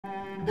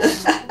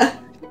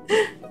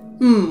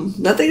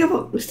Nothing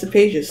about Mr.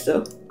 Pages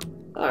though.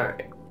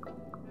 Alright.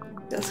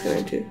 That's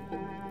going to.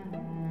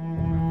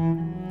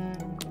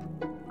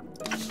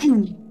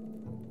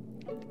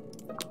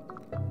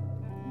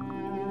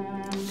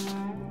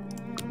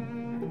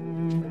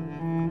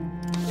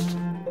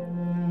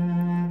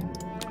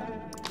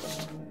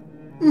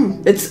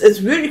 It's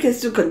weird you can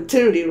still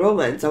continue the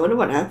romance. I wonder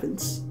what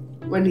happens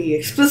when he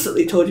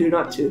explicitly told you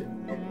not to.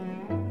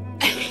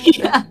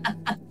 Yeah.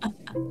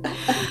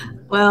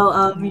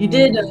 Well, you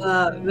did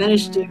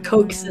manage to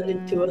coax it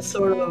into a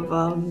sort of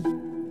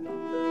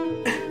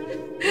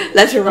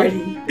letter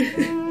writing.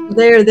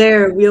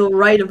 There, we'll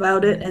write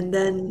about it and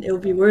then it'll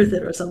be worth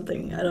it or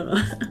something. I don't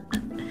know.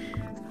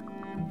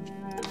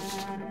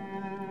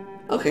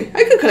 Okay,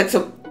 I could collect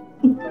some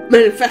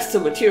manifesto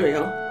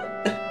material.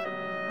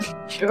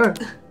 Sure.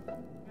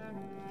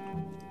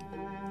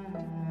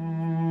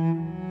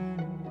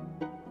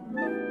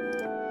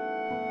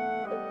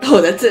 Oh,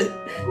 that's it.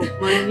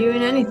 Won't mind you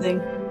in anything.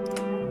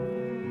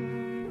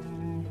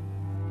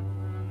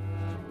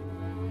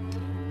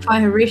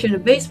 Find Horatio in the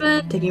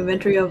basement, taking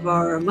inventory of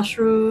our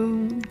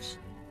mushrooms.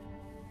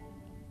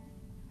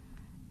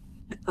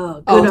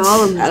 Good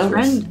all my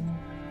friend.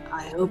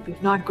 I hope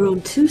you've not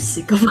grown too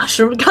sick of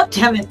mushrooms. God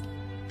damn it.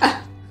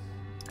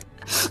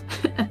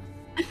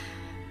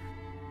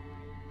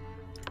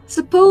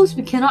 Suppose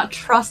we cannot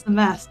trust the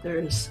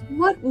masters.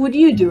 What would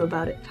you do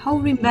about it? How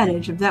would we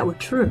manage if that were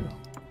true?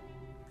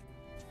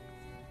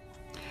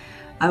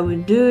 I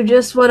would do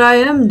just what I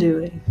am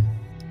doing.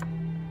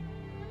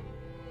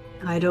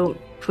 I don't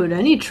put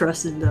any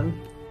trust in them.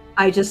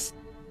 I just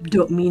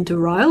don't mean to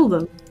rile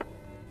them.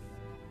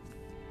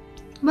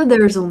 But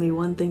there's only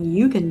one thing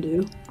you can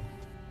do.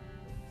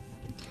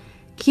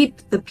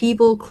 Keep the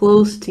people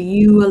close to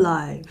you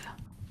alive.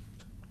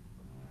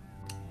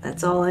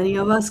 That's all any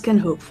of us can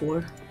hope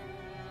for.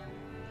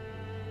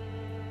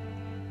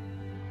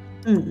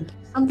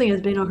 Something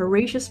has been on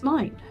Horatius'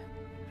 mind.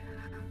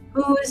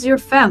 Who is your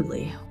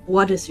family?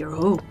 What is your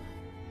home?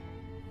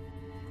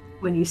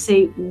 When you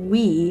say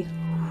we,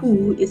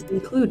 who is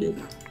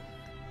included?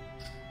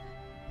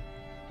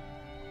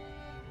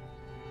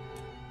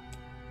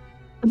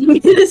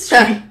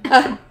 Ministry.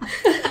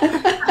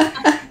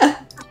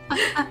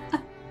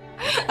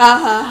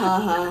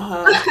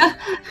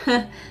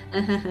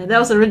 That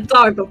was a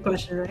rhetorical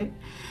question, right?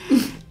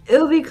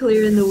 It'll be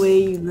clear in the way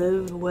you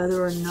live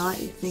whether or not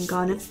you think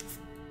on it.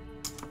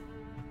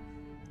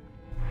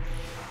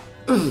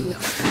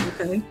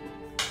 Okay.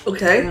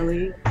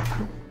 Apparently,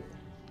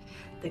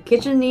 the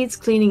kitchen needs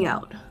cleaning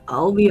out.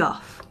 I'll be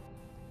off.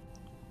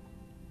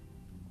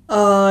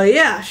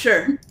 Yeah,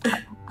 sure.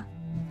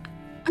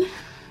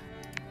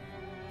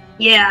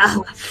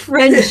 Yeah,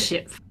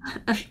 friendship.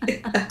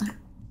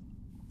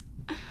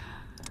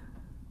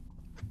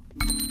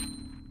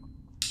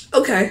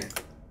 Okay.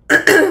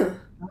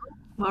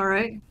 All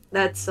right.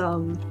 That's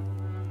an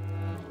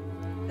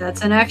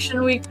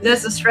action week.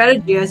 That's a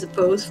strategy, I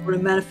suppose, for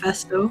the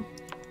manifesto.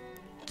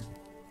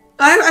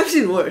 I've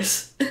seen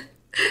worse.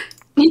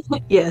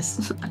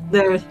 Yes,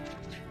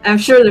 I'm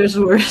sure there's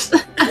worse.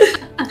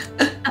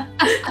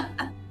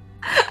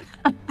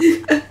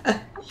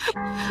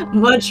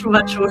 Much,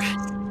 much worse.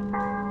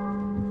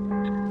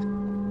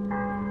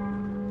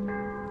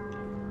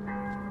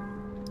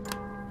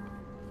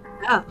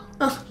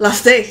 Oh,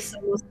 last day.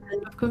 Soul's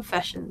End of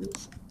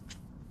Confessions.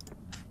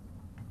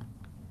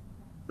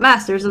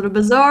 Masters of the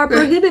Bazaar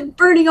prohibit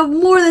burning of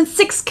more than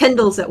 6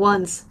 candles at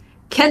once.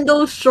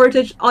 Candle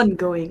shortage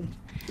ongoing.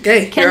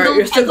 Okay,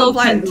 you're still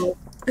compliant.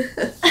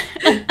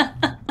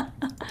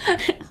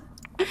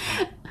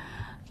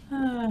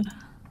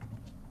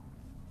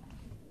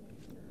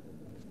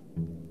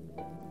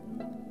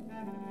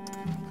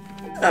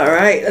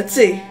 Alright, let's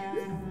see.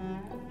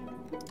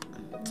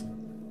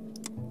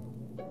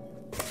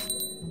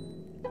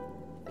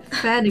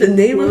 The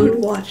neighborhood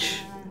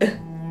watch. The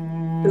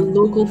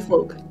local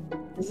folk.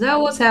 Is that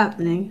what's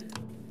happening?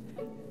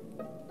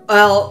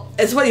 Well,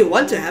 it's what you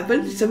want to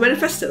happen. It's a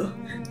manifesto.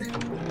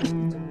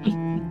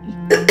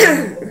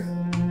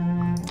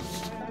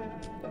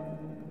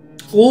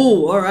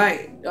 Oh,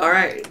 alright.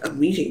 Alright, a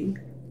meeting.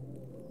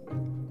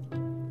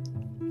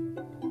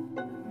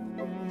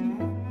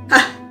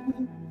 Ha!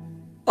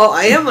 Oh,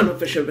 I am on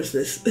official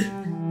business.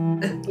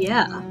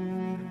 Yeah.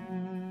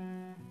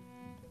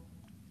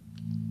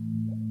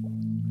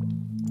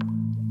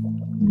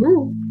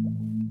 Ooh.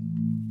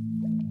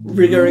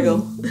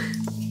 Wriggle.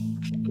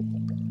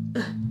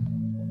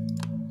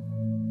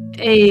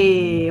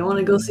 Hey, I want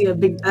to go see a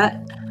big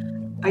bat.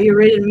 Are you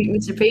ready to meet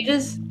Mr.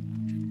 Pages?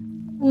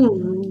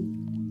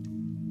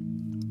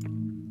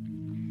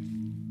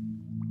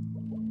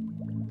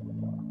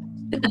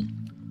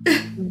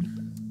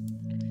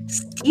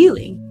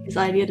 Stealing his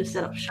idea to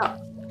set up shop.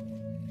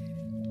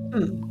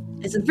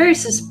 It's a very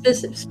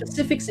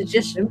specific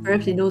suggestion.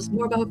 Perhaps he knows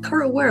more about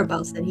current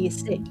whereabouts than he is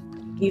saying.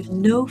 Gives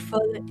no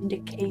further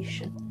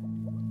indication.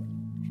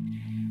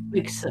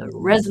 Makes a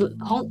resolute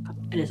honk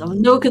and is of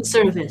no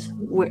concern of his.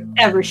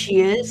 Wherever she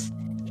is,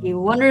 He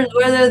wonders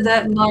whether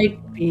that might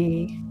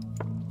be.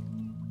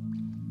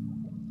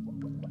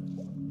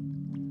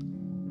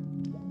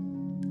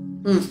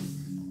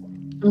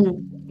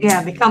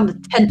 Yeah, become the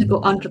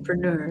tentacle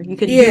entrepreneur. You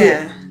could do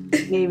it,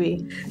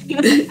 maybe.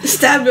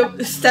 stab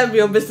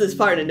your business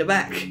partner in the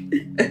back.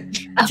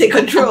 Take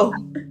control.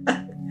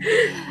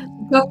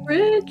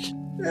 Coverage.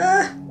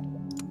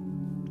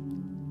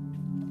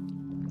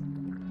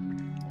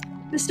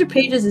 Mr.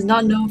 Pages is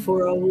not known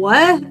for a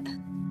what?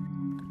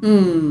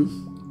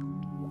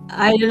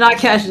 I did not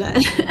catch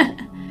that.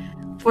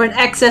 For an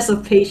excess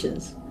of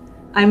patience.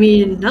 I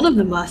mean, none of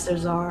the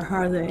masters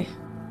are they?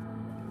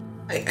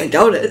 I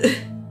doubt it.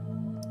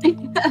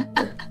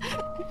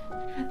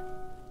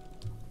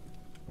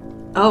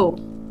 Oh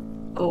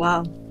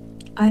wow.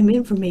 I'm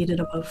informated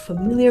about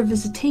familiar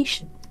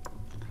visitation.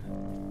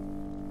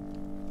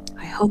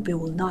 I hope it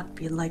will not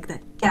be like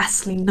that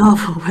ghastly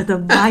novel where the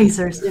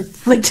misers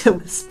inflicted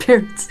with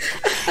spirits,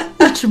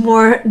 much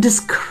more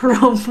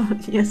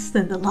discromonious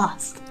than the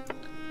last.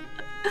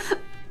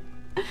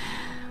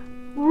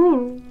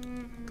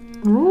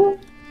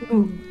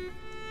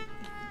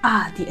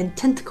 Ah, the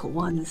intentacle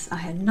ones. I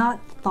had not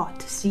thought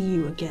to see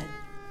you again.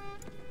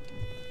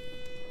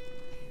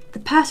 The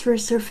past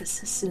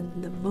resurfaces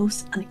in the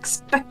most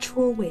unexpected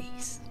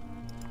ways.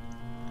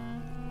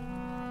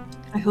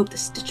 I hope the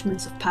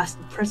stitchments of past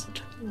and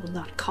present will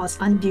not cause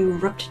undue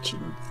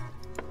ruptitudes.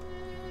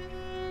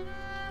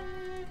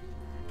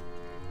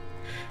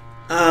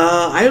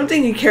 I don't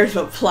think he cares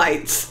about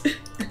plights.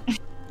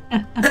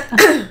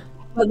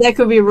 But there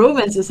could be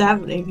romances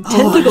happening.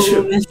 Tentacle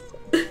romance.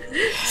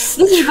 This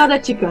is not a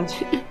chicken.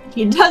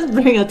 He does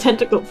bring a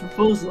tentacle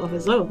proposal of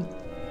his own.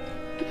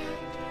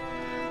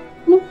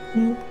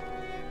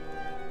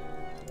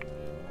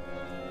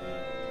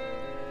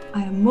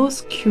 I am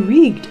most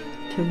curious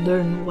to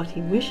learn what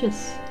he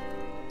wishes.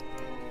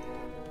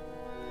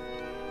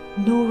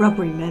 No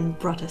rubbery men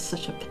brought us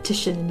such a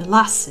petition in the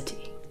last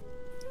city.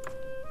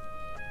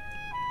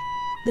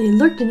 They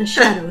lurked in the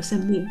shadows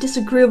and made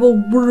disagreeable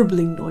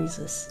warbling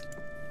noises.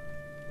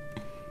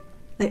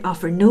 They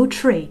offered no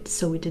trade,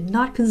 so we did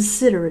not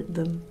consider it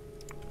them.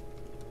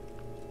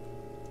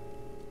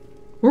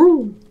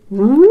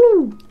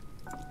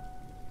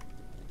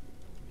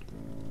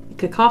 The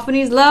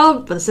cacophony is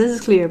loud, but the sense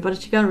is clear. But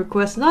Chikan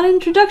requests not an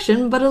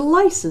introduction, but a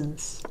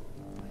license.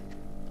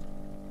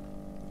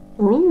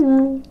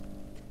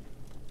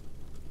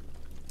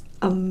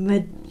 A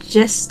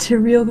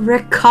magisterial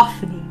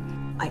cacophony.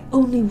 I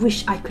only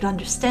wish I could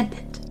understand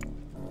it.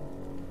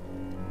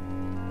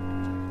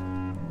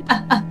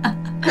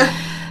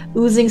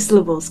 Oozing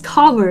syllables,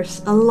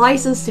 commerce, a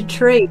license to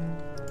trade.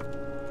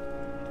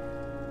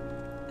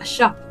 A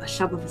shop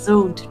of his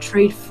own to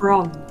trade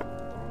from.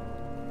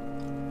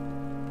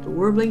 The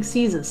warbling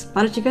ceases.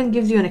 Barachikan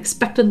gives you an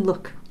expectant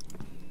look.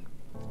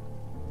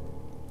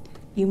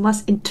 You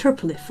must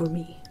interpolate for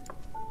me.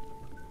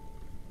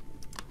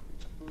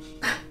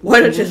 Why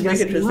don't you just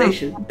make a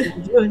translation?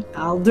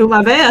 I'll do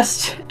my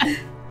best.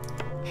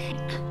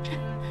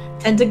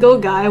 Tentacle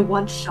guy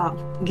wants shop.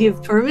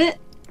 Give permit.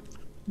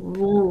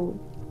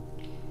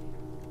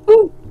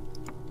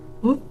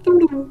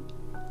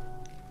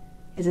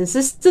 Is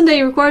insistent that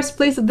he requires a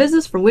place of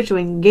business from which to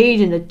engage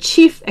in the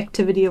chief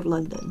activity of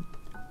London.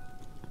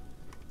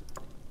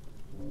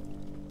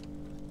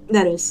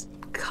 That is,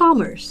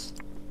 commerce.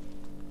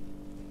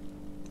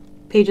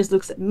 Pages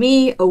looks at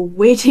me,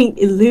 awaiting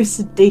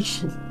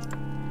elucidation.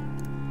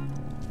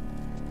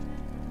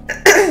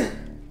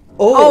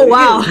 Oh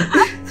wow!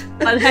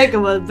 One heck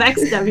of a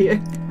backstab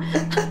here.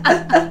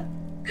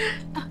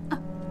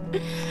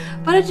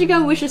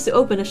 Barachikan wishes to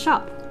open a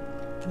shop.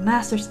 The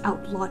master's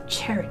outlawed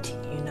charity,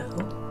 you know.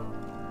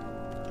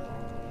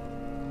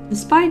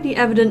 Despite the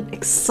evident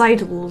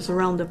excitables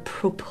around the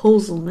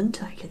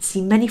proposalment, I can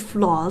see many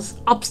flaws,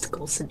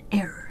 obstacles, and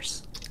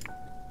errors.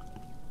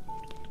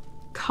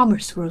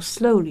 Commerce grows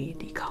slowly,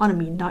 the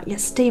economy not yet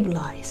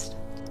stabilized.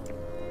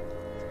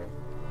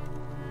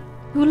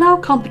 To allow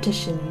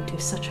competition into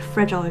such a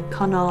fragile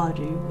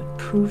econology would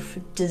prove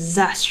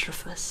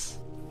disastrous.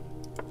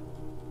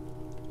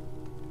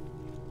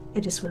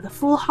 It is with a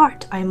full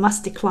heart I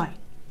must decline.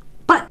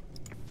 But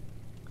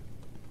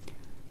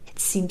it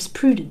seems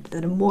prudent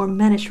that a more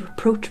managed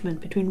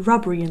rapprochement between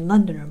robbery and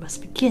Londoner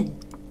must begin.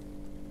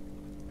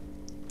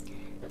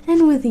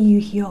 And with the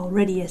Yuhi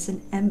already as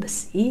an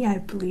embassy, I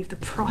believe the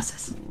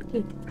process...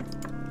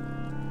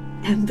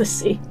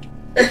 Embassy?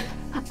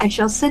 I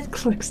shall send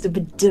clerks to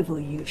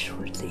bedevil you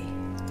shortly.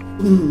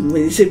 When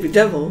you say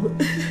bedevil...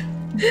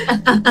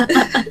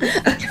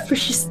 A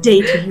precious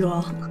day to you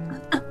all.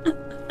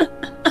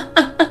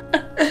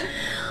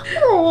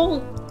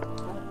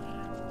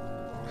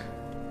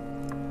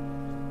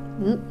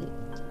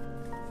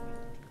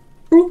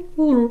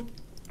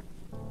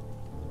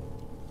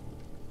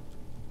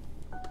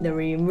 The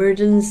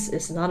re-emergence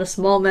is not a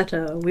small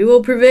matter. We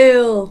will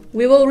prevail.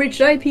 We will reach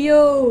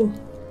IPO.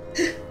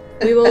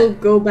 We will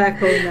go back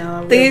home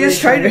now. They just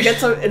trying to get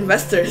some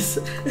investors.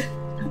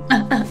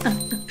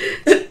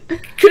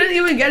 Couldn't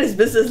even get his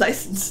business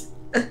license.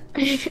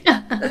 All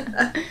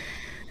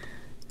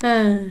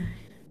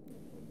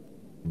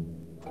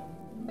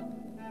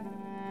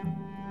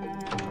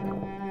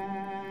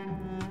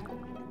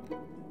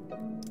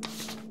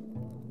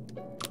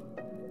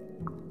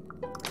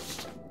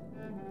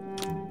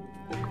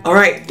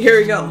right, here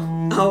we go.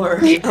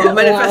 Our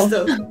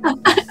manifesto.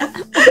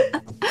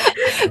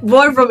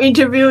 Born from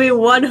interviewing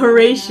one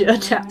Horatio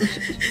Chapman.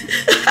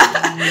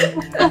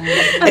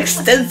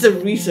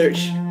 Extensive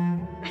research.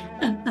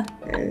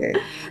 Okay.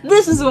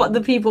 This is what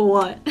the people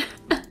want.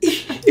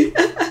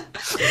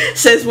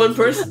 Says one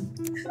person.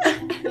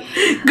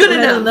 Good I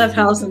enough. haven't left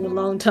house in a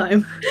long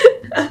time.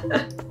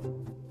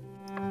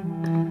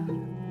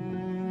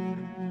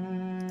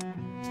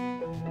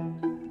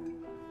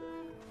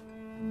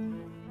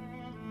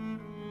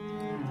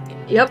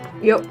 Yep.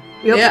 Yeah.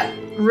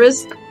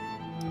 Wrist.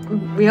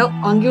 Yep.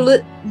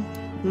 Ungulate.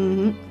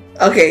 Mm-hmm.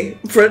 Okay.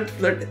 Flirt.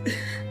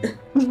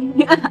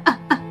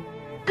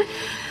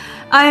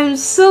 I'm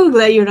so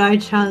glad you and I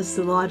chanced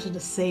to lodge in the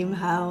same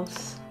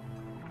house.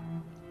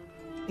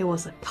 It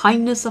was a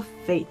kindness of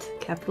fate,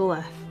 capital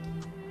F.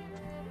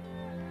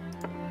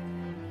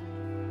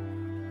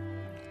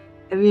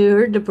 Have you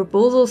heard the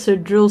proposals to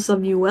drill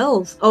some new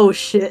wells? Oh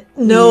shit.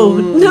 No,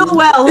 no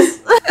wells!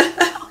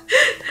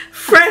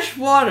 Fresh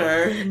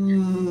water.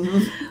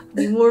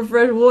 More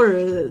fresh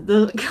water that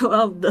doesn't come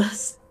out of the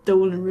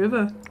stolen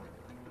river.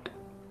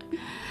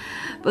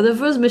 But the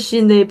first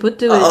machine they put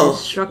to it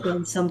struck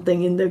on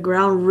something in the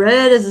ground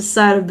red as a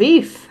side of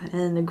beef,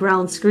 and the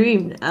ground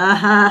screamed, ah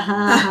ha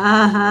ha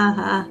ha ha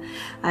ha.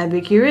 I'd be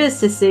curious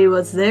to see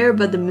what's there,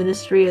 but the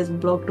ministry has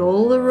blocked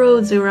all the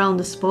roads around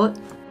the spot.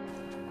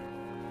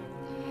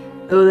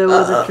 Though there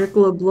was a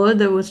trickle of blood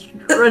that was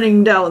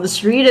running down the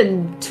street,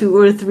 and 2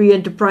 or 3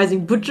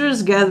 enterprising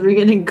butchers gathering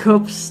it in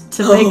cups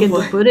to make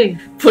into pudding.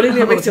 Pudding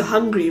that makes you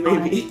hungry,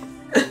 maybe.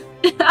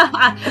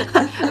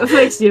 It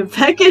makes you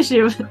peckish,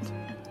 even.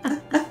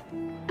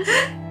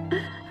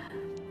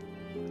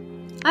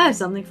 I have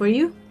something for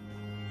you.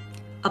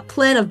 A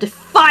plan of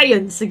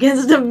defiance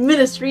against the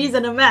ministries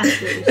and the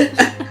masters.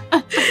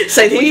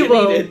 We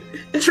will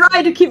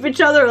try to keep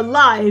each other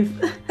alive.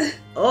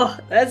 Oh,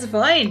 that's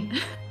fine.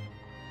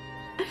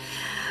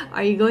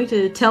 Are you going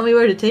to tell me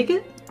where to take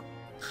it?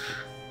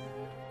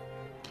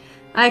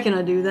 I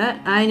cannot do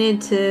that. I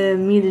need to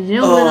meet the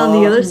gentleman on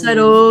the other side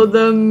of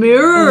the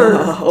mirror.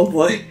 Oh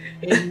boy.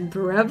 In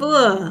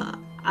Brevla.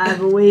 I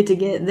have a way to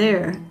get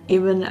there.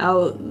 Even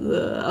out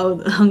the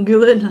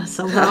ungulate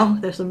somehow.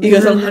 There's some. You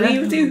got some honey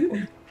with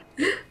you?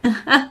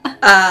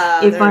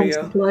 If I'm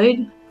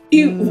supplied.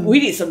 We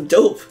need some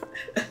dope.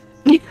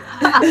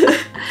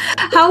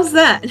 How's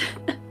that?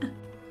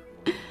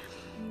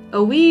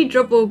 A wee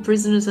drop of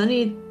prisoner's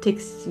honey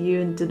takes you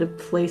into the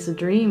place of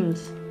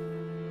dreams.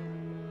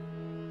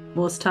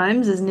 Most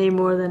times is no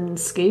more than an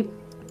escape.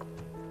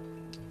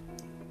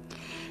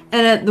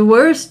 And at the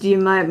worst, you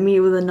might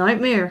meet with a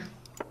nightmare.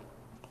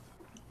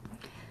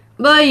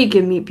 But you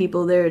can meet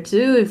people there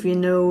too if you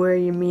know where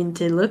you mean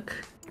to look.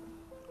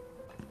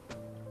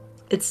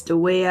 It's the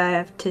way I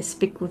have to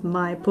speak with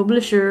my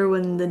publisher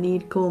when the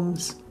need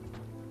comes.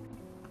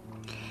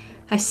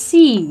 I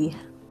see.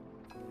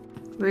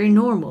 Very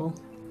normal.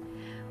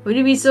 Would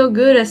you be so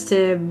good as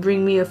to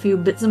bring me a few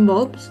bits and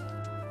bobs?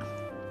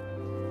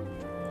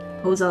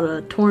 Pulls out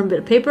a torn bit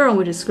of paper on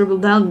which is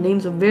scribbled down the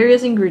names of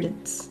various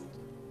ingredients.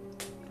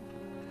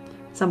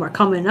 Some are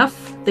common enough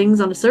things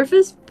on the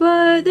surface,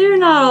 but they're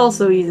not all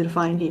so easy to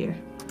find here.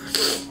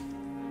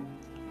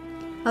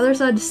 Others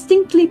are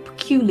distinctly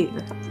peculiar.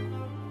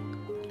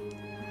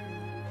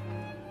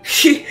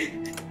 I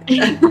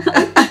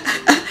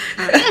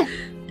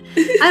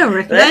don't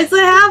recognize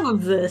the half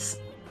of this.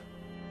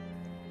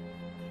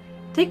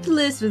 Take the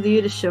list with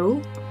you to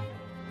show.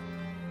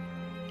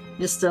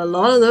 Just a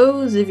lot of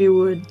those, if you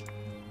would.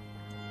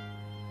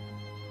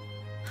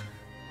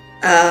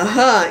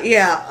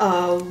 Yeah,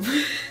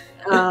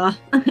 I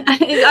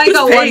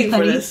got one penny.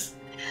 For this?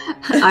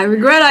 I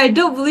regret I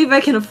don't believe I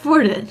can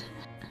afford it.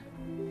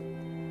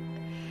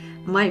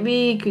 Might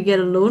be could get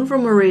a loan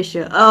from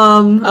Horatio.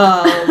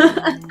 I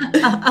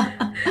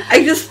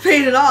just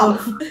paid it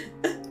off.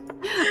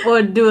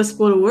 Or do a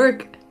split of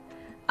work.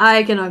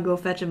 I cannot go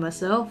fetch it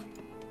myself.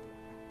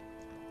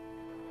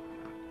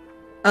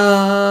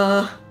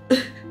 Are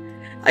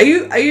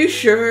you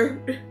sure?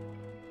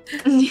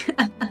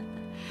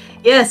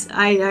 Yes,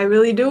 I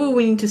really do.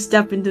 We need to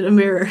step into the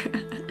mirror.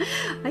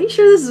 Are you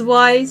sure this is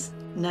wise?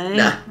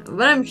 Nah,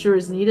 but I'm sure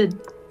it's needed.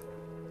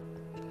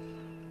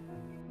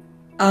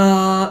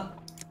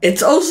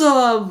 It's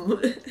also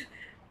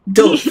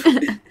dope.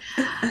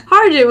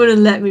 Harjit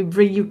wouldn't let me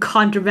bring you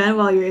contraband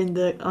while you're in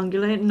the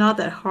ungulate. Not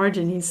that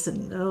Harjit needs to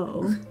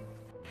know.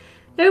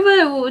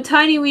 Everybody with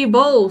tiny wee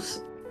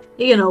bowls.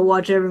 You can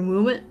watch every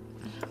movement.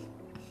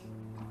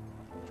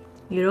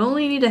 You'd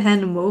only need to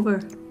hand them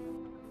over.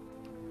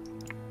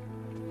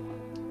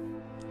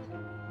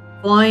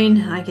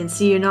 Fine, I can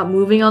see you're not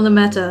moving on the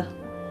meta.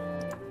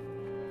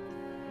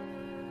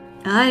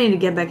 I need to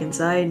get back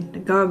inside. The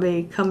guard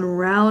may come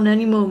around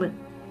any moment.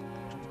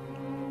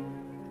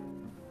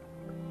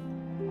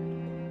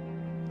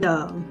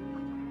 Um.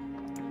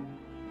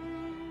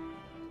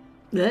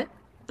 What?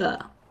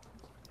 What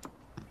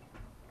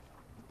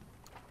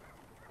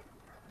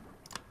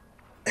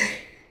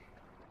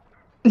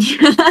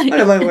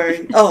am I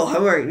wearing? Oh,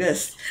 I'm wearing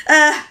this.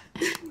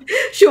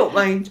 She won't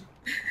mind.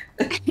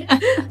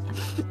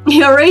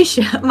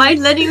 Horatio,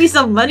 mind lending me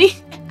some money?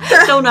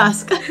 Don't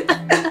ask.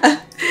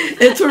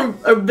 It's for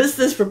a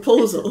business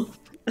proposal.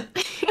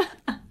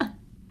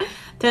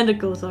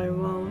 Tentacles are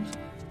involved.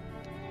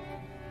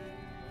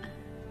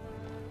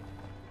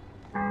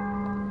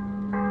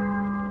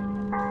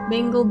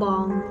 Bingle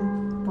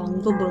bong,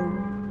 bongle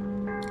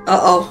boom.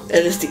 Uh-oh,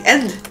 it is the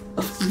end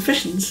of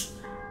Confessions.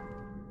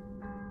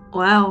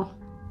 Wow.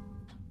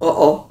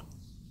 Uh-oh.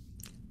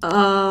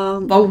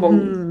 Bong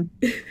bong.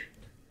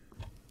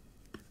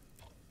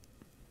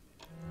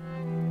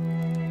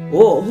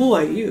 Whoa, who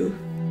are you?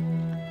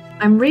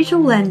 I'm Rachel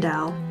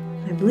Landau.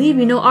 I believe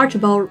you know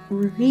Archibald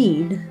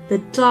Reed, the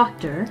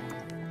doctor.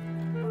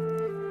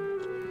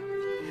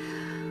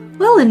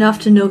 Well enough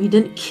to know he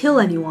didn't kill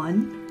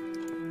anyone.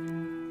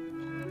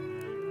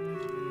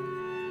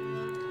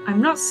 I'm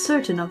not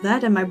certain of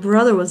that, and my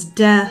brother was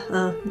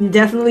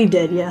definitely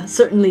dead, yeah,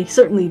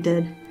 certainly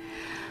dead.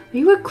 But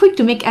you were quick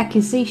to make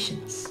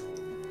accusations.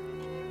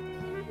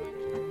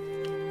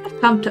 I've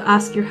come to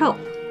ask your help,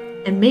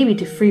 and maybe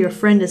to free your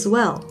friend as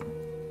well.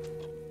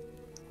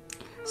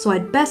 So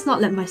I'd best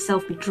not let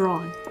myself be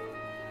drawn.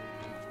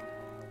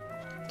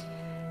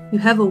 You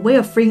have a way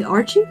of freeing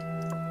Archie?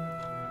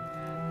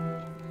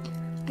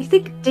 I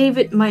think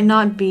David might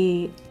not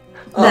be...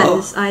 That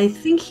is, I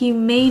think he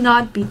may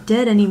not be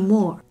dead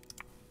anymore.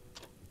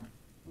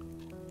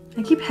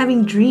 I keep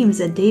having dreams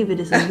that David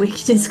is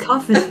awake in his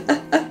coffin.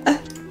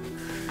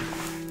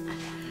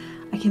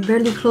 I can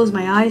barely close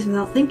my eyes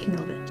without thinking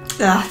of it.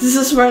 This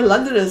is where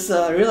Londoners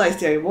realize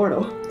they're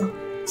immortal.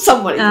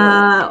 Somebody.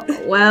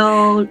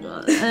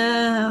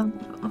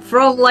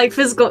 From like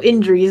physical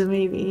injuries,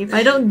 maybe. If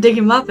I don't dig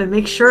him up and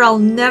make sure I'll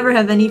never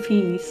have any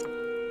peace.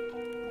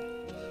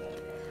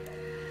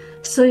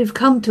 So you've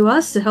come to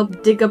us to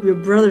help dig up your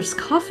brother's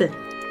coffin?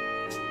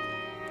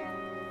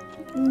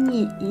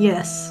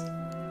 Yes.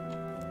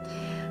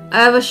 I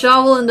have a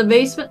shovel in the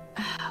basement,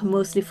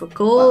 mostly for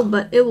coal,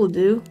 but it will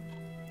do.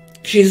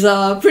 She's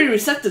pretty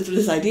receptive to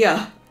this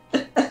idea.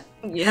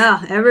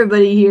 Yeah,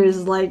 everybody here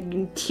is like,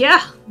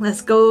 yeah,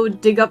 let's go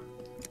dig up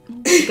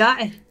the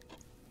guy.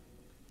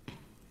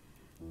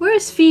 Where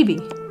is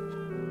Phoebe?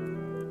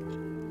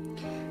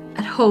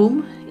 At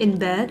home, in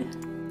bed.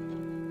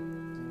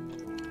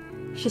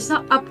 She's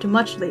not up to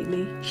much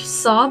lately. She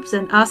sobs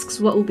and asks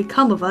what will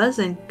become of us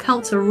and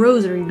counts her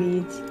rosary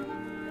beads.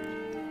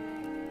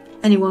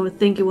 Anyone would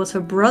think it was her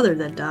brother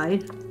that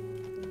died.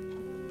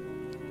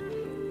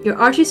 You're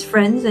Archie's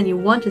friends and you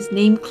want his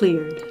name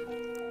cleared.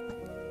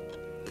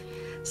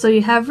 So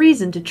you have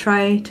reason to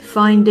try to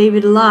find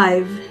David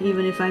alive,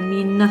 even if I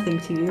mean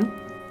nothing to you.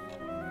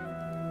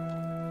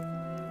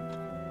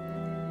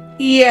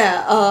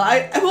 Yeah,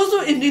 I'm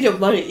also in need of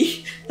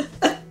money.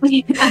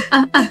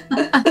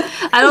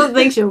 I don't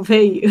think she'll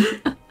pay you.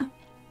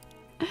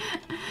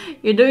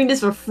 You're doing this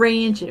for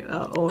friendship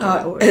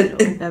or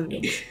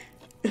evidence.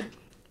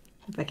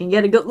 If I can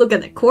get a good look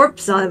at the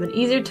corpse, I'll have an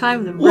easier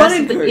time with the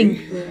rest of the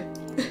ink.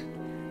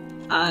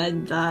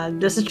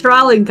 There's a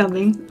trial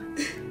incoming.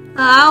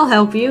 I'll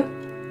help you.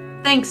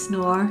 Thanks,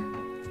 Noir.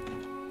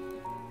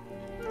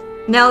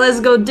 Now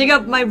let's go dig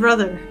up my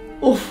brother.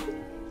 Oof.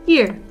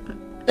 Here.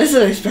 That's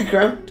a nice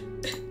background.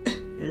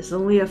 There's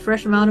only a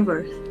fresh amount of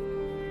earth.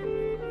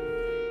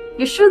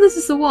 You're sure this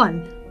is the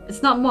one?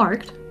 It's not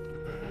marked.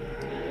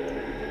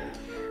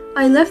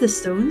 I left the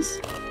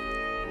stones.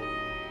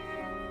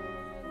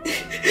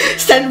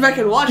 Stand back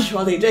and watch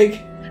while they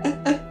dig.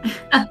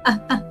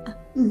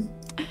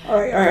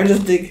 Alright,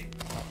 just dig.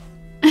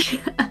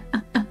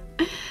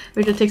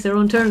 Rachel takes her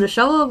own turn with the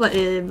shovel, but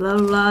blah blah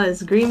blah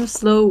is Grimm's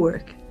slow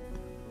work.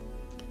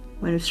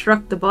 When we've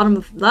struck the bottom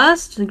of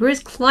last, the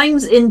Grizz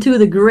climbs into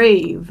the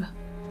grave.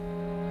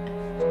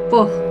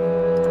 Oh.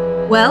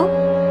 Well?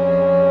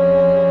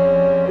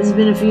 It's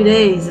been a few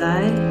days,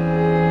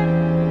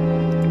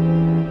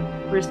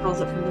 Grizz calls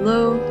up from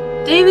below.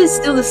 David's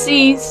still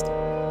deceased.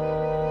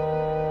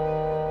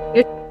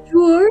 You're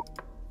sure?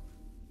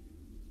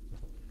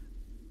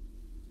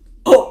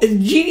 Oh,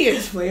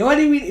 ingenious, wait, what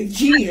do you mean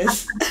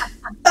ingenious?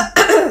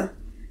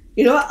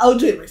 You know what, I'll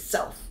do it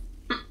myself.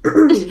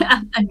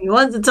 He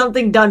wants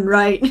something done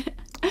right.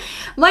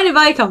 Mind if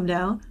I come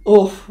down?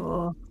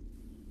 Oh.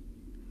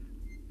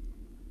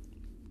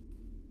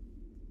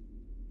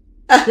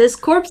 This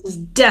corpse is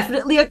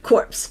definitely a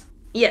corpse.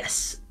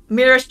 Yes,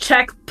 mirror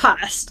check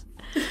passed.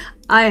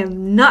 I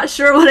am not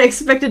sure what I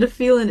expected to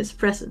feel in its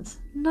presence.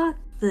 Not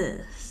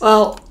this.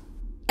 Well,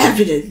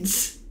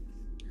 evidence.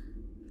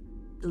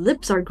 The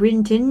lips are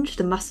green-tinged,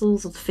 the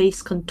muscles of the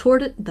face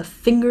contorted, the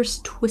fingers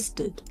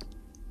twisted.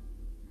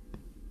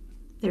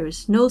 There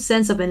is no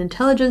sense of an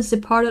intelligence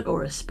departed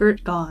or a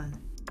spirit gone.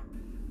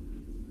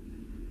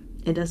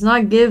 It does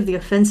not give the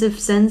offensive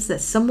sense that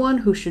someone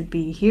who should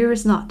be here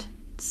is not.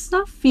 It does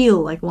not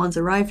feel like one's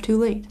arrived too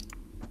late.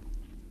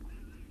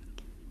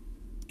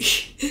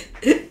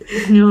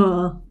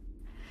 No.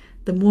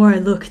 The more I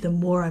look, the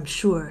more I'm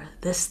sure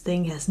this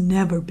thing has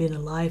never been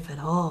alive at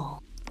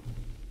all.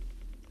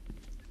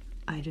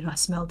 I do not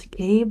smell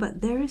decay,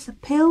 but there is a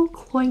pale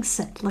cloying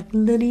scent like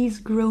lilies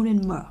grown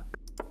in murk.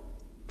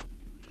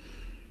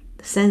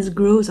 The sense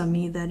grows on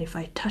me that if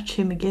I touch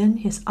him again,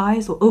 his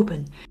eyes will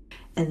open,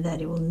 and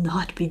that it will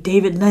not be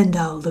David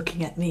Landau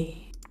looking at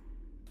me.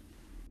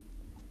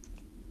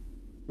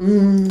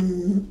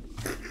 No.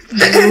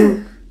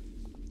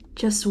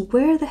 Just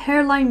where the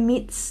hairline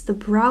meets the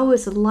brow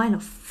is a line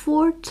of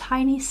 4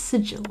 tiny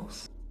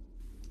sigils.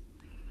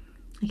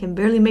 I can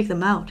barely make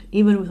them out,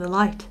 even with the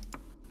light.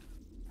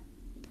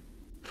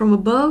 From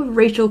above,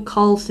 Rachel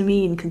calls to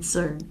me in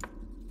concern.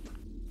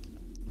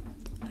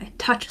 I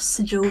touch a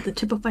sigil with the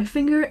tip of my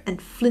finger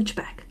and flinch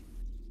back.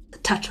 The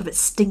touch of it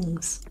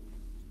stings.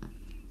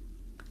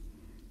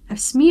 I've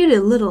smeared it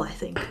a little, I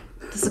think.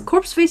 Does the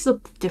corpse face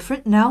look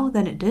different now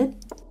than it did?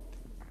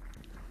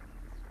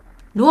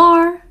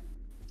 Noir!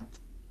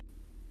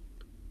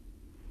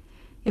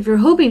 If you're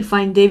hoping to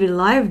find David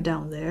alive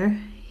down there,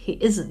 he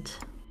isn't.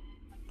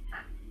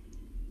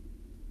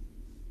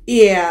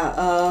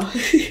 Yeah,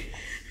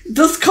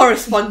 those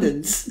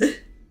correspondence.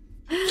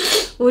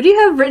 Would you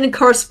have written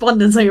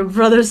correspondence on your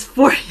brother's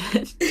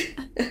forehead?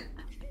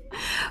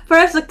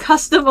 Perhaps a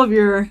custom of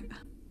your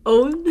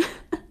own?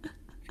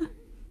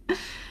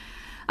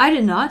 I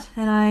did not,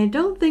 and I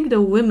don't think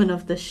the women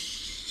of the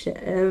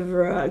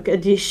Chevra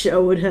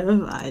Gadisha would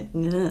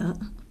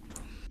have.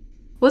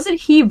 Was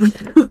it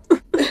Hebrew?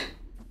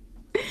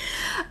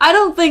 I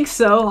don't think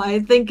so. I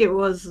think it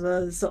was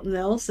something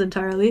else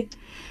entirely.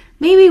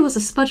 Maybe it was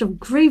a smudge of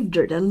grave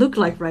dirt that looked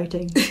like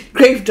writing.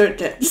 Grave dirt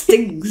that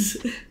stings.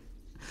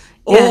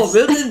 Yes, Oh,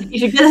 Milton! You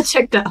should get it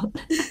checked out.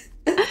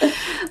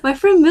 My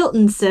friend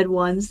Milton said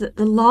once that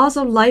the laws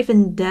of life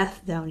and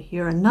death down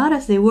here are not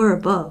as they were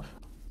above.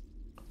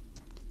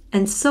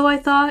 And so I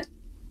thought,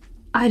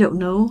 I don't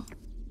know.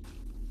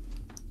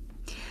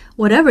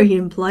 Whatever he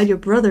implied, your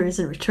brother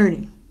isn't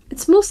returning.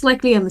 It's most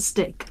likely a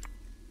mistake.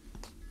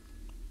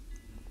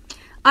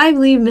 I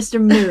believe Mr.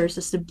 Mirrors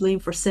is to blame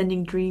for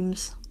sending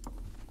dreams.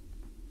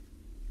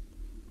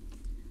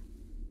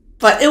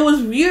 But it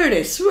was weird,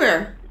 I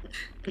swear.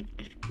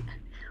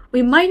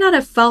 We might not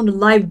have found a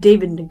live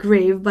David in the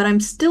grave, but I'm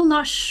still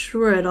not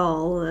sure at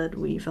all that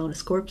we found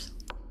his corpse.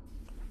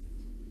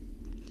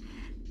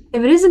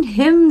 If it isn't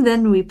him,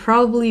 then we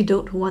probably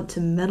don't want to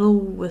meddle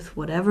with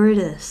whatever it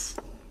is.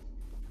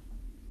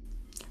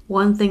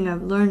 One thing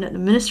I've learned at the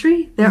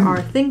ministry, there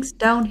are things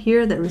down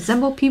here that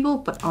resemble people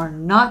but are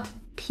not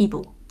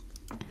people.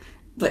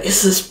 But it's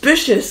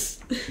suspicious.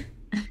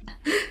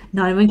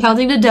 Not even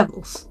counting the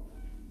devils.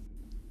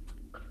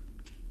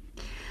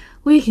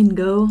 We can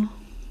go.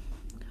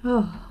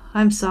 Oh,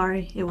 I'm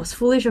sorry. It was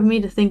foolish of me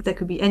to think there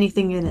could be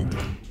anything in it.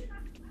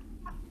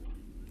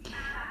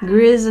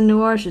 Grizz and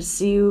Noir should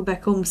see you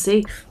back home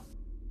safe.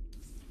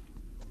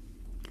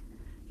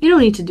 You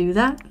don't need to do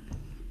that.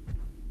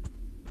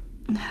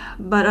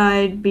 But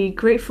I'd be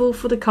grateful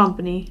for the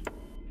company.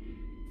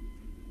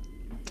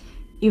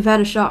 You've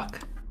had a shock.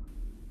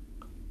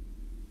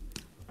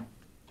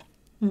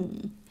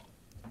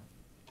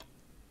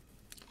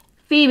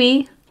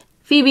 Phoebe!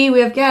 Phoebe, we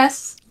have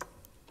guests!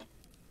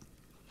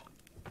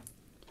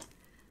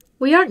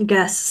 We aren't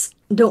guests.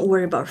 Don't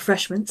worry about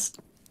refreshments.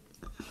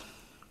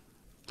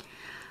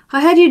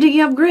 I had you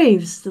digging up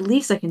graves. The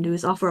least I can do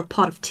is offer a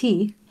pot of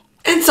tea.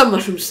 And some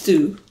mushroom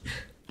stew.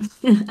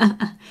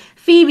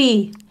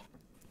 Phoebe!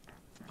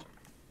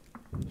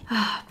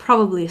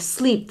 Probably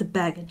asleep, the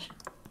baggage.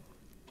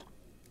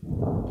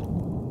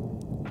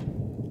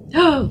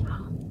 Oh!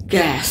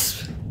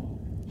 Gasp.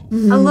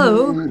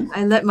 Hello,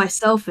 I let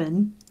myself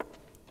in.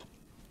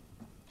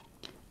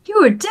 You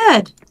were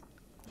dead!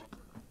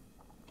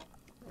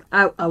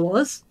 I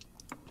was.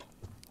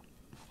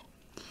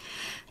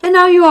 And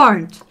now you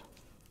aren't.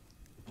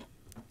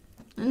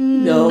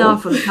 No.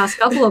 Not for the past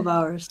couple of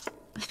hours.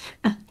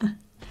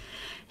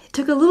 It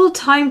took a little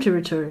time to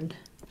return.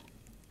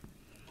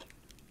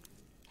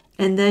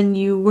 And then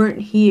you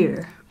weren't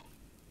here.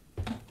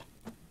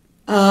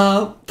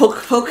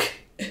 Poke, poke.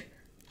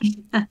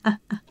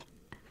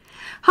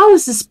 How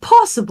is this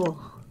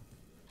possible?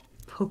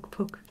 Poke,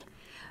 poke.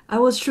 I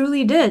was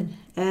truly dead,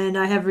 and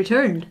I have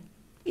returned.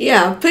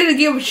 Yeah, I'm playing a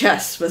game of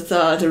chess with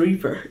the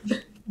Reaper.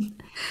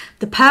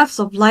 The paths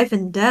of life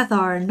and death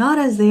are not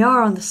as they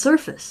are on the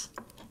surface.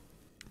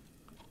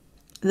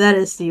 That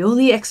is the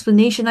only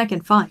explanation I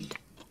can find.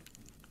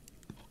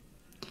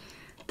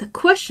 The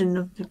question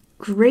of the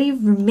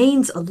grave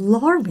remains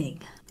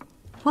alarming.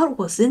 What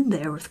was in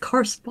there with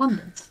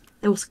correspondence?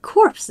 There was a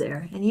corpse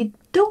there, and you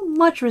don't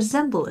much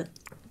resemble it.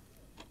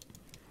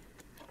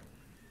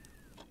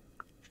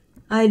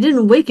 I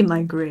didn't wake in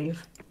my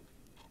grave.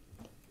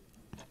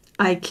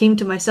 I came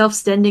to myself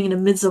standing in the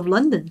midst of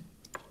London.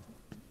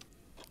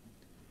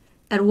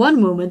 At one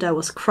moment I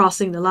was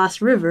crossing the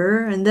last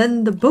river, and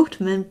then the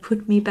boatman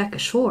put me back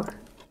ashore.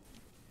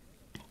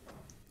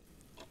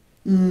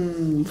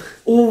 Oh.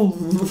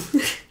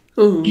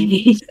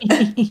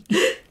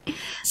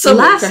 So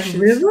many Last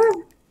questions. river?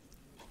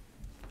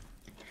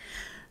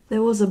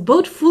 There was a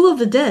boat full of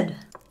the dead,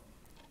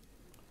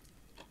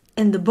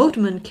 and the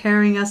boatman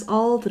carrying us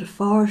all to the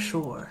far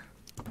shore.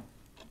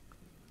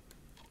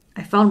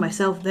 I found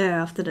myself there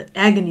after the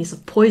agonies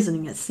of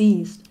poisoning had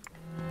ceased.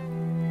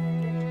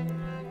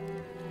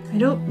 I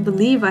don't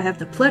believe I have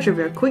the pleasure of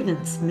your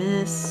acquaintance,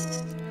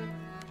 Miss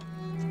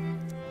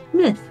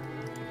Smith.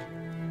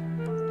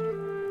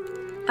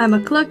 I'm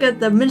a clerk at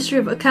the Ministry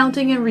of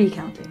Accounting and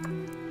Recounting.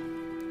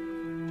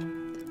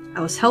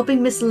 I was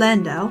helping Miss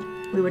Landau.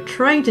 We were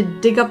trying to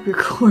dig up your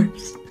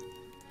corpse.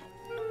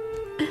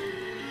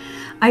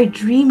 I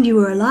dreamed you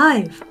were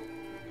alive.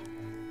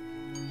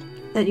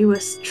 That you were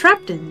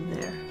trapped in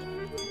there.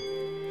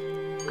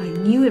 I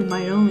knew it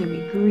might only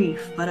be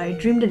grief, but I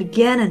dreamed it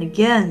again and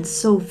again,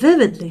 so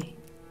vividly.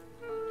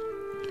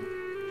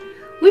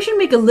 We should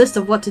make a list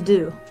of what to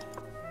do.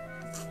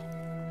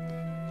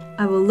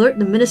 I will alert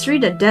the ministry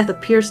that death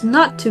appears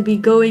not to be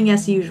going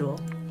as usual.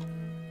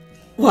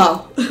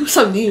 Wow,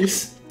 some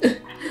news.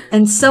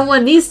 And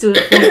someone needs to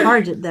inform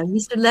Argent that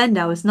Mr.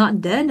 Landau is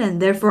not dead,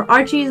 and therefore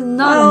Archie is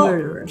not a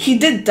murderer. He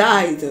did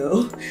die,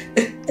 though.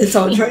 And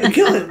someone tried to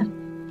kill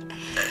him.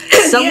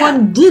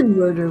 Someone did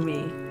murder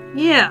me.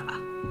 Yeah.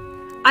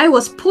 I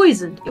was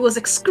poisoned. It was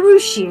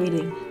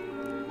excruciating.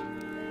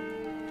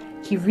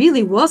 He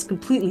really was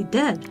completely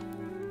dead.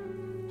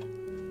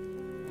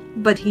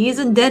 But he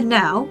isn't dead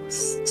now,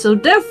 so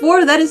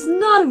therefore that is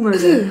not a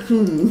murder.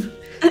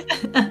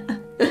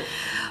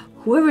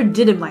 Whoever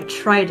did it might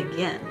try it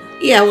again.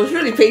 Yeah, it was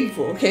really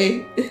painful,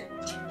 okay?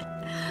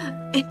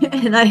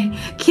 And I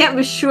can't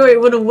be sure it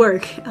wouldn't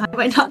work. I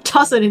might not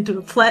toss it into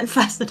the plant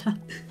fast enough.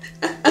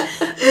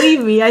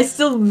 Believe me, I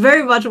still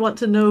very much want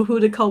to know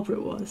who the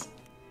culprit was.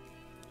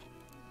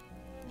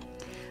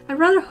 I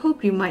rather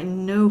hope you might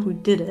know who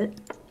did it.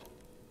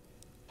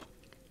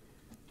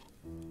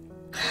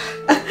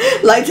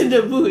 Lighten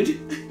the mood.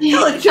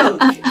 Tell a joke.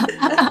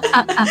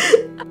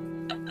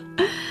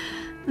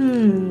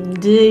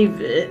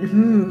 David,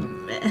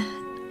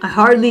 I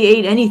hardly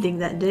ate anything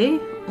that day,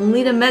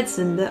 only the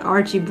medicine that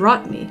Archie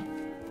brought me.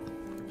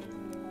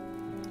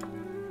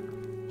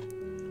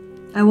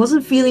 I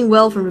wasn't feeling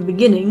well from the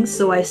beginning,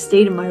 so I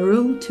stayed in my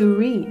room to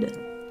read.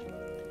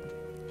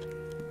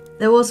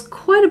 There was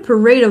quite a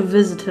parade of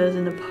visitors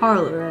in the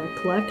parlor, I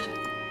recollect.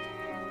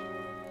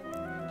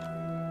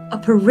 A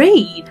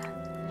parade?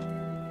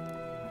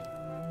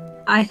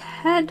 I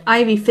had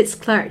Ivy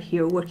Fitzclarett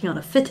here working on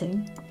a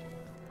fitting.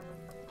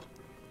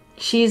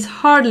 She's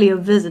hardly a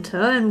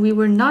visitor, and we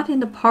were not in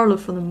the parlor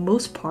for the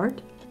most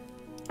part.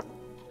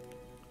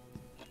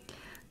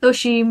 Though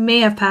she may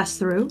have passed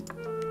through.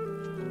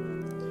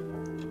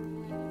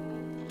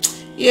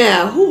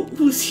 Yeah,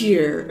 who's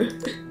here?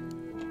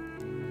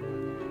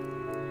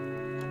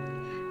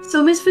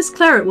 So Miss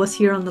Fitzclarett was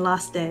here on the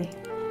last day.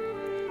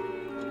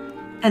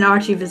 And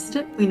Archie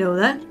visited, we know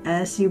that,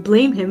 as you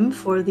blame him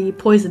for the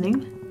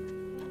poisoning.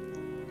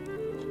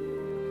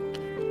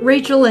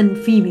 Rachel and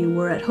Phoebe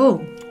were at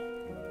home.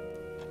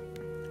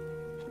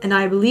 And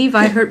I believe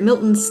I heard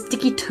Milton's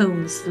sticky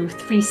tones through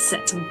 3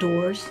 sets of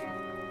doors.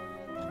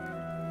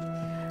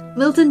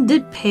 Milton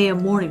did pay a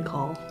morning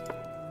call.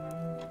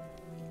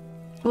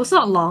 It was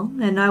not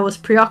long, and I was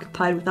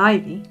preoccupied with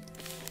Ivy.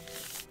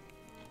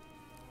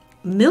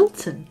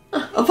 Milton?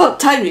 About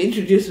time you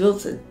introduced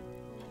Milton.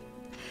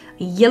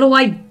 A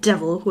yellow-eyed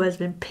devil who has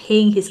been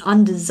paying his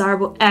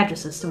undesirable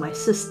addresses to my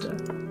sister.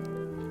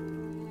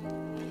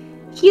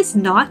 He is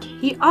not.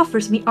 He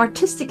offers me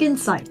artistic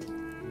insight.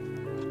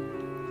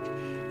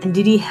 And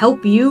did he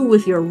help you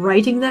with your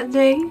writing that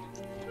day?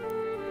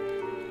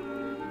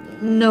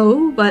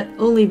 No, but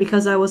only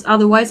because I was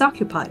otherwise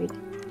occupied.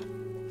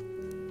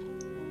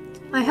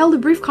 I held a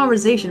brief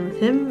conversation with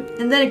him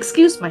and then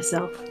excused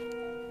myself.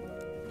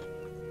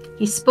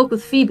 He spoke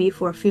with Phoebe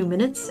for a few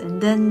minutes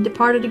and then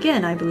departed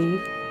again, I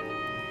believe.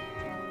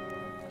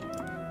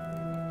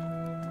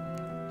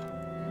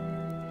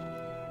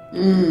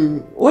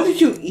 What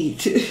did you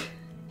eat?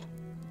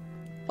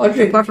 Or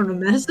drink? Apart from the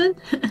medicine?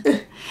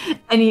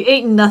 And you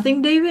ate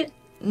nothing, David?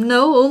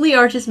 No, only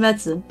Archie's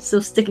medicine, so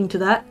sticking to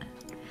that.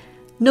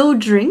 No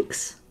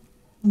drinks?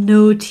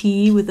 No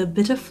tea with a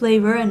bitter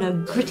flavor and a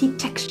gritty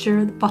texture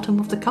at the bottom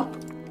of the cup?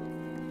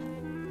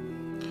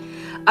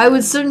 I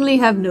would certainly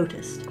have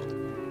noticed.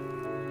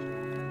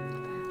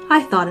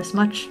 I thought as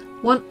much.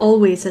 One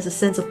always has a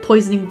sense of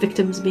poisoning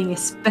victims being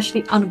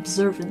especially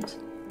unobservant.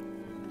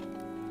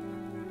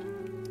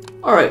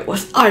 Alright,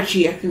 was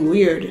Archie acting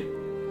weird?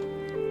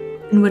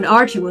 And when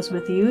Archie was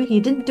with you, he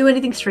didn't do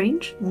anything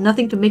strange?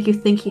 Nothing to make you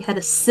think he had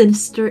a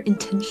sinister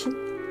intention?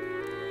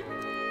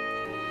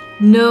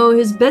 No,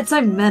 his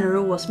bedside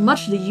manner was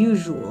much the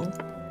usual.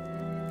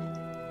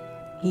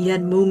 He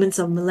had moments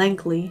of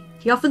melancholy.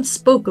 He often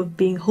spoke of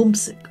being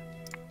homesick.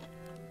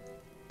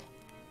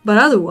 But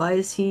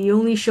otherwise, he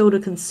only showed a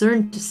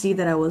concern to see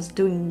that I was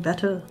doing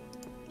better.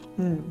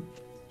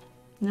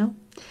 No?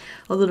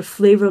 Although the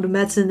flavor of the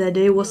medicine that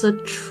day was a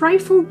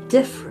trifle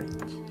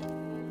different.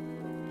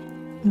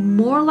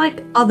 More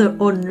like other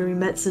ordinary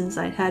medicines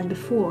I'd had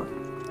before.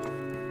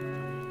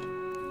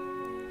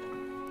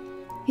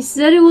 He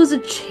said it was a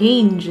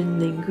change in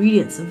the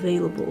ingredients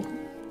available,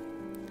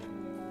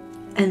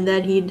 and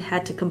that he'd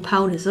had to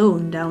compound his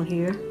own down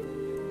here.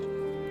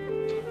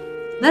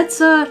 That's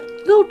a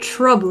little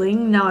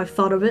troubling now I've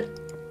thought of it.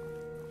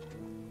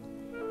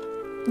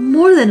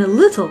 More than a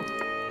little.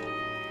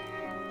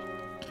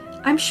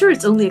 I'm sure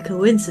it's only a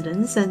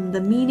coincidence, and the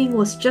meaning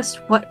was just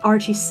what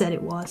Archie said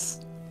it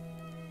was.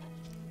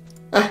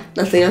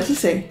 Nothing else to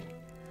say.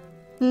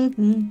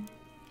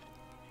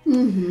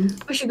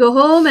 We should go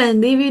home and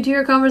leave you to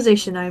your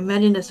conversation. I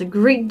imagine there's a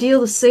great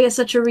deal to say at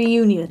such a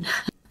reunion.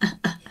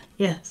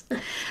 Yes.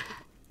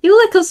 You will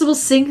let Constable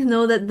Sink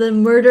know that the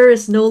murder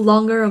is no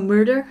longer a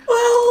murder?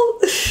 Well...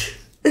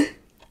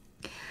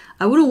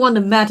 I wouldn't want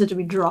the matter to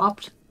be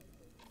dropped.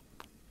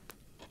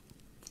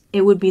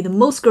 It would be the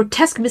most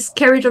grotesque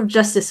miscarriage of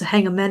justice to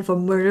hang a man for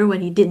murder when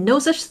he did no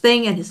such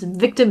thing and his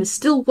victim is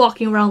still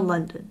walking around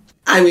London.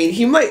 I mean,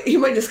 he might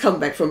just come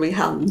back from being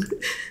hung.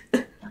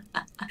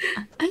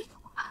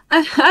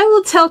 I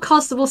will tell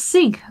Constable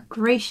Sink.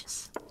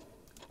 Gracious.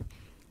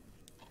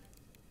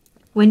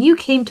 When you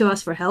came to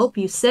us for help,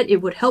 you said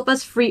it would help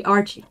us free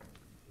Archie.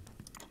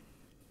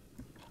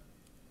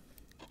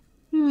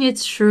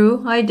 It's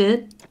true, I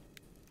did.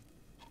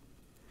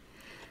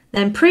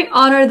 Then pray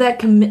honor that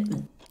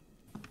commitment.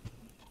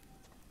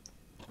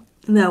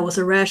 That was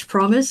a rash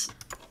promise.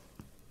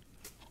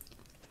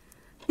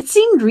 It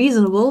seemed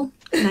reasonable,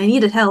 and I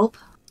needed help.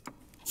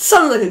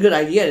 Sounded like a good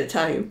idea at the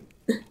time.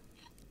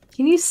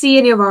 Can you see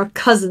any of our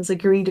cousins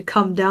agreeing to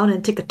come down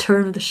and take a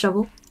turn with the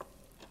shovel?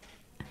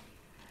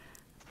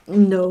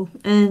 No,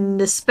 and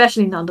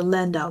especially not the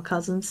Landau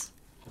cousins.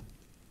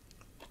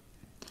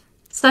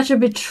 Such a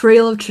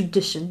betrayal of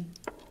tradition.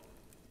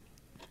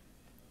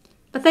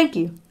 But thank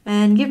you,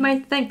 and give my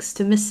thanks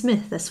to Miss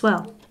Smith as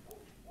well.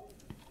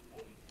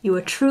 You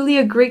were truly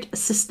a great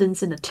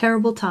assistance in a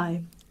terrible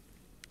time.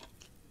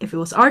 If it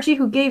was Archie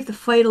who gave the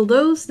fatal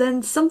dose,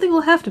 then something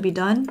will have to be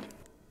done.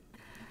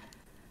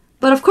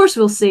 But of course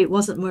we'll say it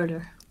wasn't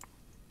murder.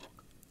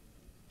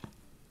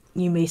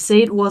 You may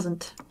say it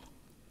wasn't.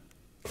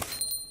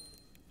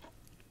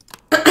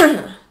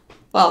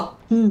 Well.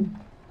 And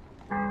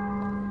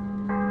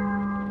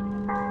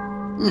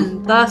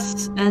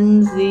thus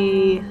ends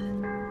the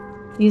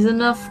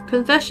season of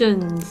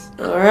Confessions.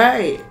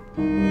 Alright.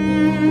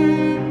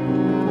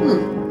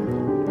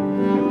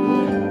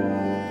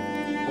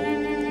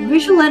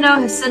 Rachel Landau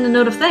has sent a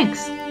note of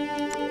thanks.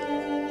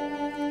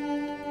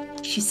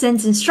 She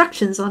sends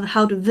instructions on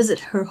how to visit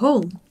her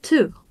home,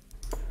 too.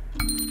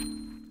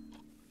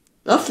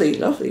 Lovely,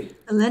 lovely.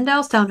 The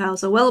Landau's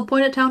townhouse, a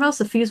well-appointed townhouse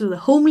suffused with a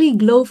homely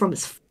glow from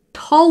its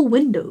tall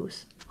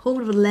windows.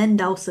 Home of the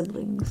Landau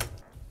siblings.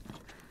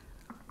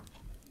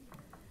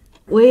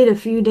 Wait a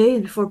few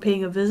days before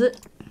paying a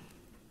visit.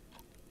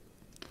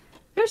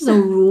 There's no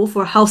rule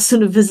for how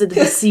soon a visit is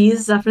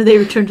deceased after they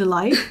return to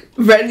life.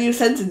 Brand new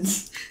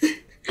sentence.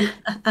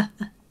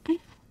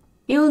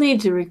 You'll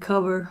need to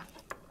recover.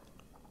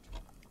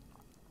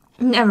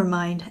 Never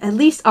mind. At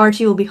least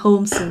Archie will be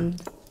home soon.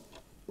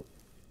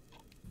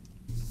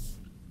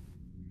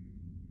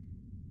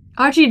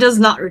 Archie does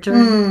not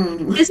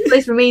return. His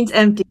place remains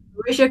empty.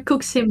 Horatia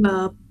cooks him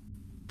a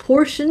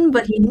portion,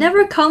 but he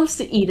never comes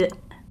to eat it.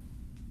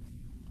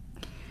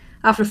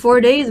 After 4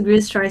 days,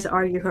 Grizz tries to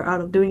argue her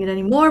out of doing it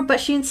anymore, but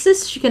she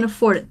insists she can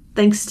afford it,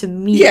 thanks to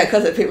me. Yeah,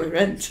 because I pay my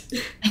rent.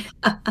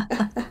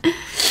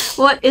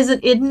 What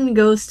isn't eaten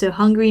goes to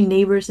hungry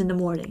neighbors in the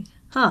morning.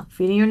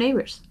 Feeding your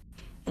neighbors.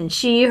 And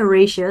she,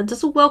 Horatia,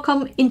 doesn't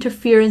welcome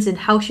interference in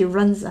how she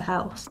runs the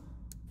house.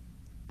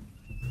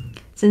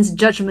 Since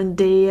Judgment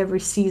Day, every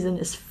season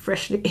is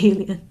freshly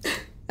alien.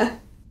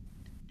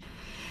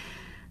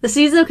 The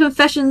season of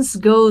Confessions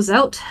goes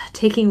out,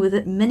 taking with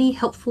it many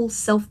helpful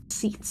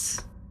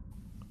self-deceits.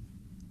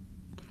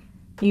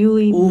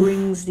 Yule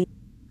brings the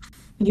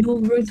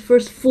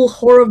first full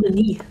horror of the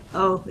knee.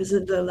 Oh, is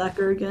it the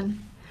lacquer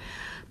again?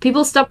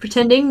 People stop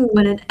pretending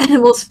when an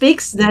animal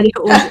speaks that it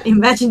was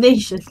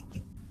imagination.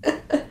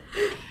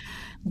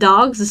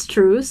 Dogs, is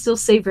true, still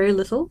say very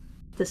little.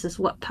 This is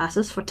what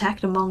passes for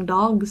tact among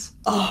dogs.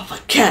 Oh,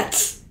 but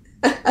cats!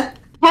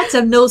 Cats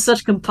have no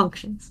such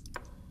compunctions.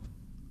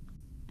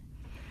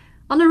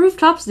 On the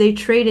rooftops, they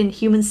trade in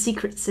human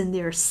secrets, and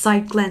their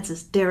side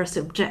glances dare us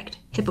to object.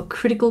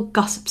 Hypocritical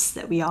gossips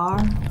that we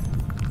are.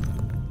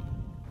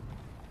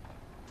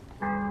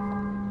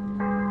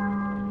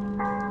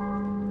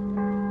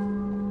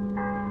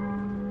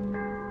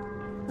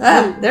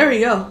 There we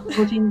go.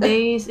 14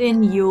 days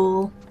in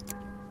Yule.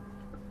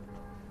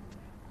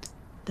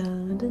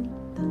 Dun, dun,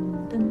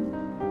 dun,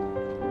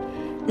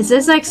 dun. It's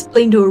as I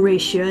explained to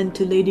Horatia and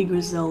to Lady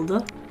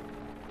Griselda.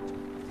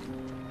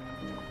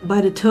 By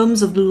the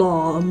terms of the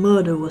law, a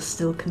murder was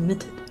still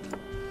committed.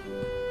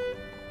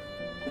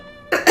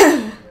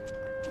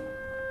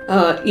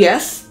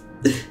 Yes.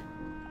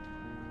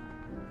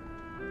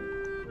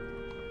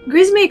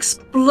 Grizz may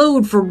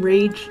explode from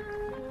rage.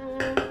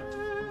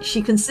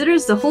 She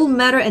considers the whole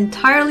matter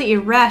entirely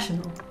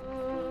irrational.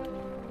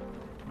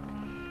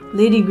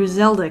 Lady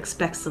Griselda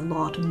expects the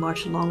law to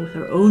march along with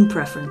her own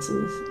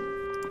preferences.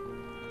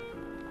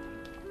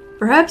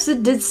 Perhaps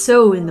it did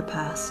so in the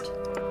past.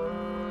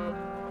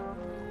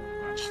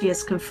 She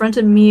has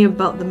confronted me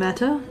about the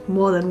matter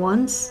more than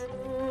once.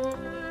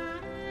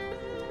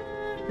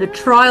 The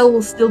trial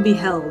will still be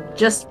held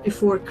just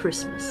before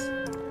Christmas.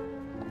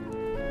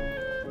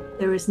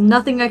 There is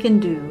nothing I can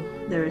do.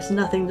 There is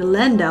nothing the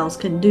Landaus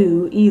can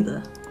do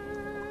either.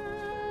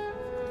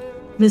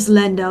 Miss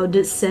Landau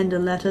did send a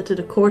letter to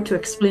the court to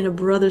explain her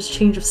brother's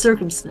change of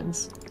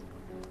circumstance.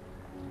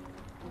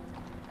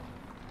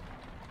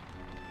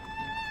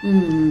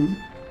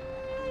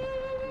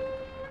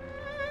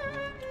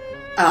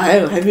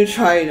 Have you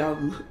tried,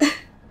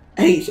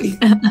 anything?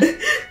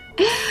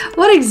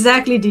 What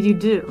exactly did you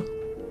do?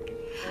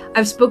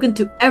 I've spoken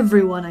to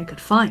everyone I could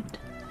find.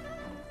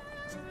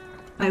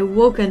 I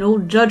woke an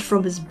old judge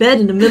from his bed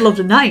in the middle of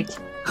the night.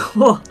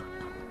 Oh,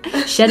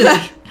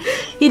 shadowy.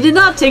 He did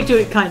not take to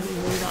it kindly.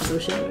 No, not so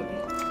shadowy.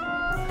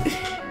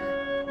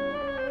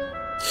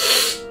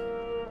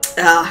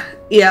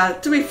 Yeah,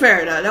 to be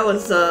fair, that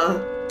was,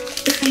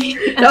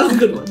 that was a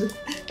good one.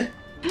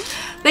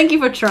 Thank you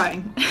for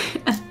trying.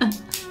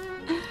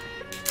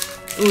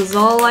 It was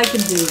all I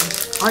could do.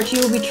 Archie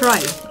will be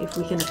tried. If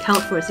we can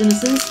account for his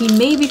innocence, he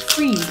may be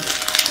freed.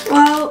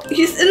 Well,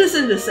 he's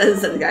innocent in the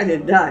sense that the guy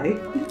didn't die.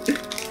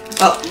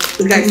 Oh,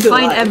 the guy's still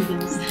alive. Find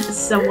evidence that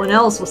someone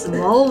else was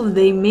involved,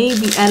 they may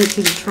be added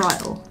to the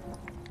trial.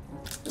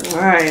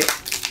 Alright.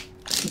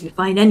 If you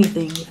find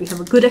anything, if you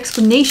have a good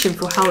explanation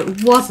for how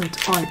it wasn't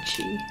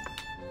Archie.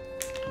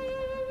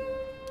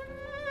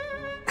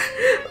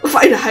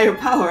 Find a higher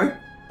power.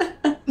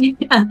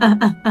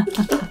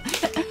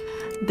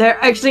 There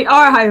actually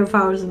are higher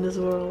powers in this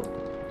world.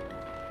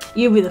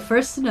 You'll be the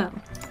first to know.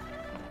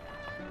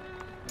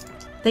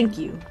 Thank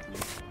you.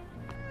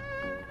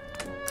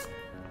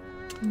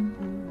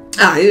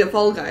 I need a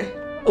fall guy.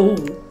 Oh.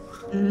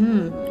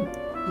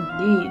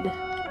 Indeed.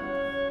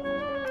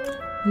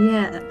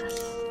 Yes.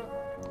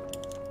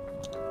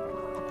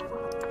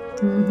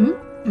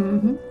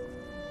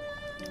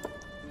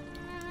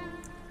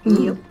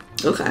 Yep.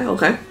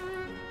 Okay.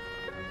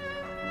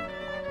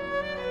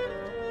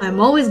 I'm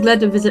always glad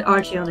to visit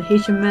Archie on the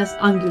HMS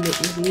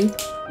Ungulate with you.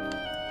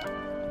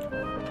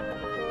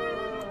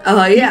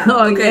 Oh, yeah.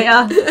 Okay.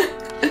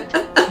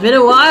 Been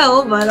a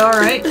while, but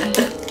alright.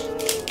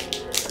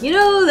 You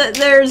know that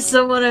there's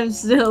someone I'm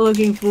still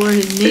looking for.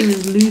 His name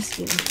is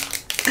Lucian.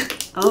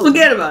 Oh,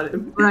 forget about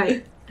him.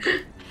 Right.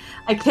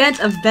 I can't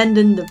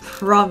abandon the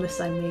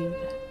promise I made.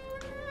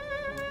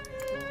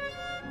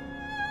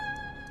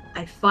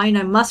 I find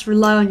I must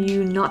rely on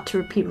you not to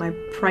repeat my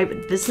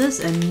private business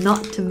and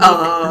not to make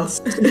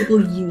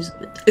unsuitable use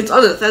of it. It's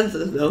on the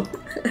census, though.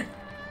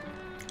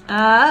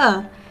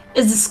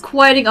 It's a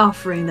disquieting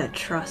offering that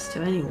trust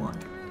to anyone.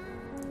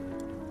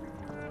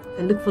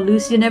 I look for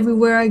Lucian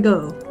everywhere I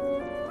go.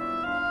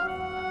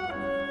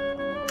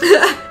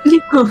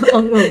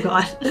 oh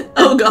god.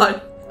 Oh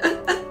god.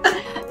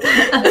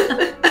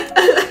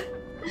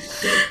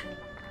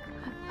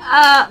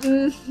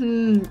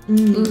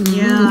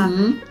 Yeah.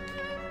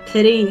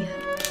 Pity.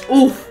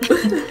 Oof.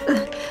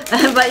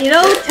 But you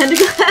know,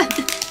 Tentacle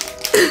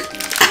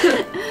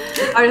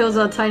articles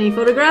a tiny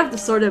photograph, the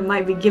sort that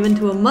might be given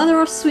to a mother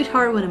or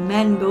sweetheart when a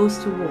man goes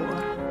to war.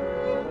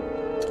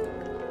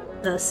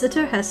 The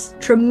sitter has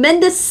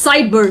tremendous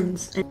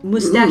sideburns and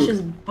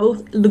mustaches,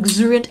 both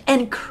luxuriant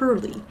and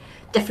curly.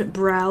 Definite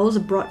brows, a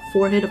broad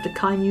forehead of the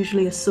kind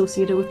usually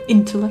associated with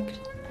intellect.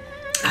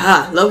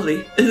 Ah,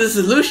 lovely. This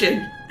is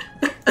Lucian.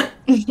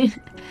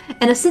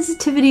 And a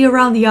sensitivity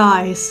around the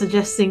eyes,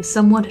 suggesting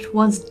someone at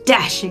once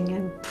dashing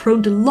and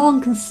prone to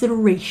long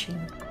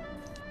consideration.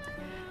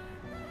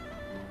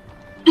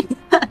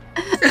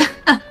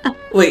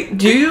 Wait,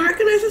 do you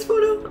recognize this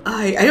photo?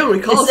 I don't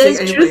recall seeing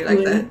anybody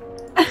like that.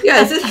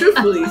 Yeah, it says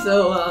truthfully,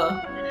 so,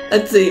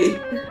 let's see.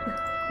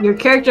 Your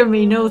character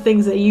may know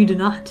things that you do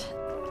not.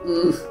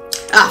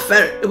 Ah,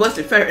 ferret. It must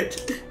be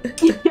ferret.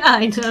 Yeah,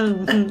 I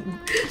don't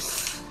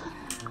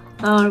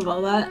know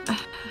about that.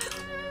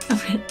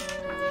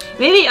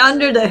 Maybe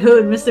under the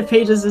hood, Mr.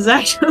 Pages is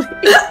actually...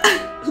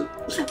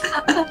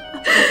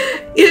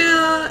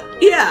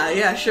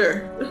 yeah,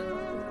 sure.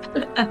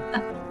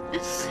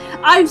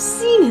 I've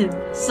seen him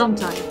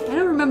sometime. I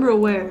don't remember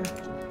where.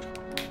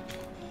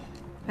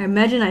 I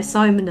imagine I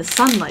saw him in the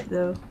sunlight,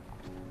 though.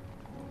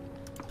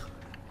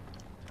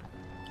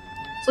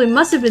 So it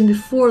must have been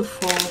before the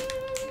fall.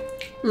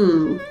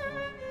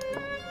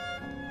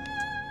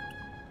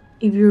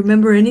 If you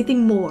remember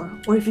anything more,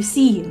 or if you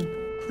see him,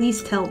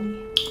 please tell me.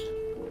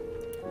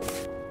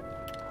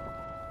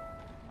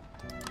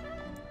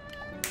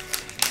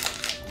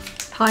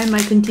 Time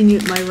I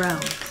continued my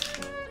rounds.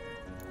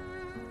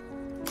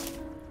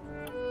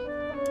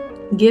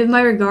 Give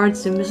my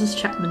regards to Mrs.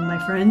 Chapman, my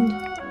friend.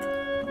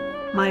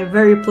 My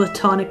very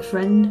platonic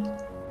friend.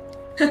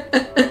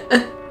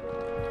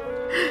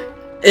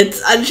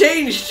 It's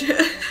unchanged!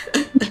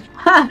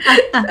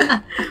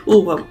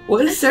 Ooh,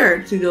 what is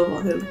there to know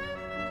about him?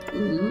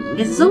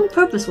 It's his own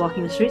purpose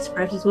walking the streets.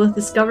 Perhaps it's worth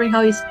discovering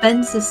how he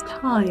spends his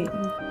time.